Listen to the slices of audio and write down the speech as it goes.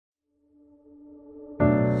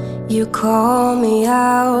You call me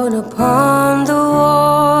out upon the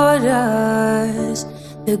waters,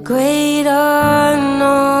 the great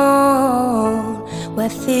unknown, where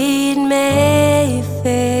feet may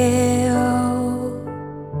fail.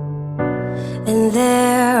 And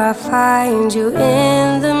there I find you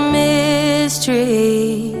in the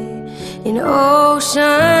mystery, in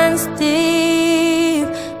oceans deep.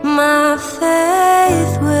 My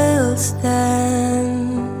faith will stand,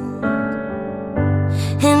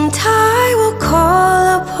 and I will call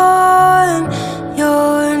upon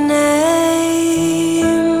your name,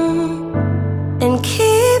 and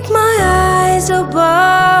keep my eyes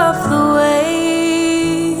above the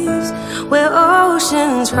waves. Where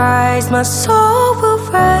oceans rise, my soul will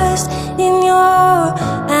rest in your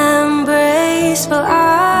embrace. For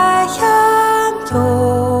I am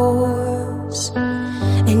yours,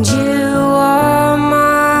 and you are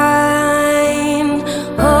mine.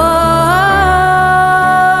 Oh,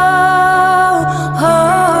 oh,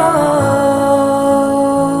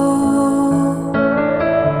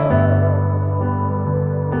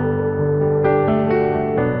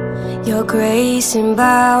 oh. Your grace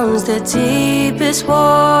abounds the deepest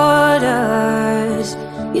waters.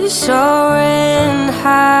 Your soaring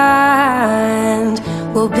hand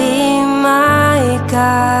will be my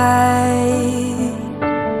guide.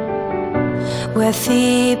 Where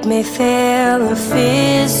feet may fail and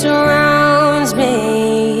fear surrounds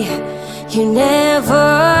me, you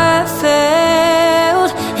never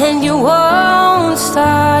failed, and you won't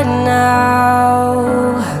start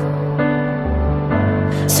now.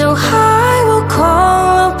 So I will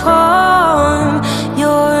call upon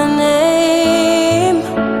your name,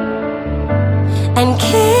 and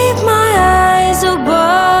keep my eyes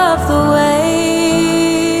above the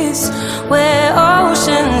waves. Where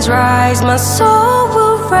oceans rise, my soul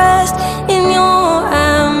will rest in your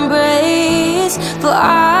embrace. For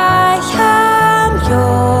I am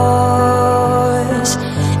yours,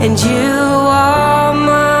 and you are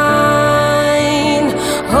mine.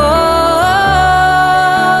 Oh,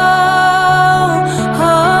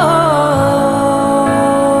 oh,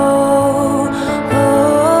 oh, oh.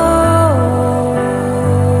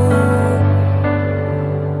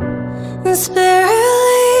 And Spirit,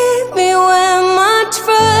 lead me where my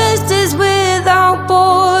trust is without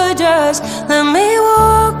borders. Let me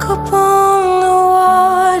walk upon the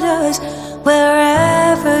waters,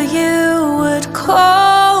 wherever you would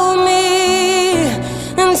call me,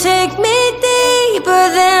 and take me deeper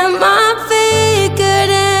than my feet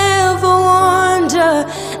could ever wander.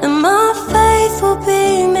 And my faith will be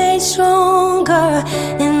made stronger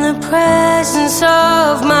in the presence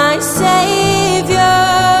of my Savior.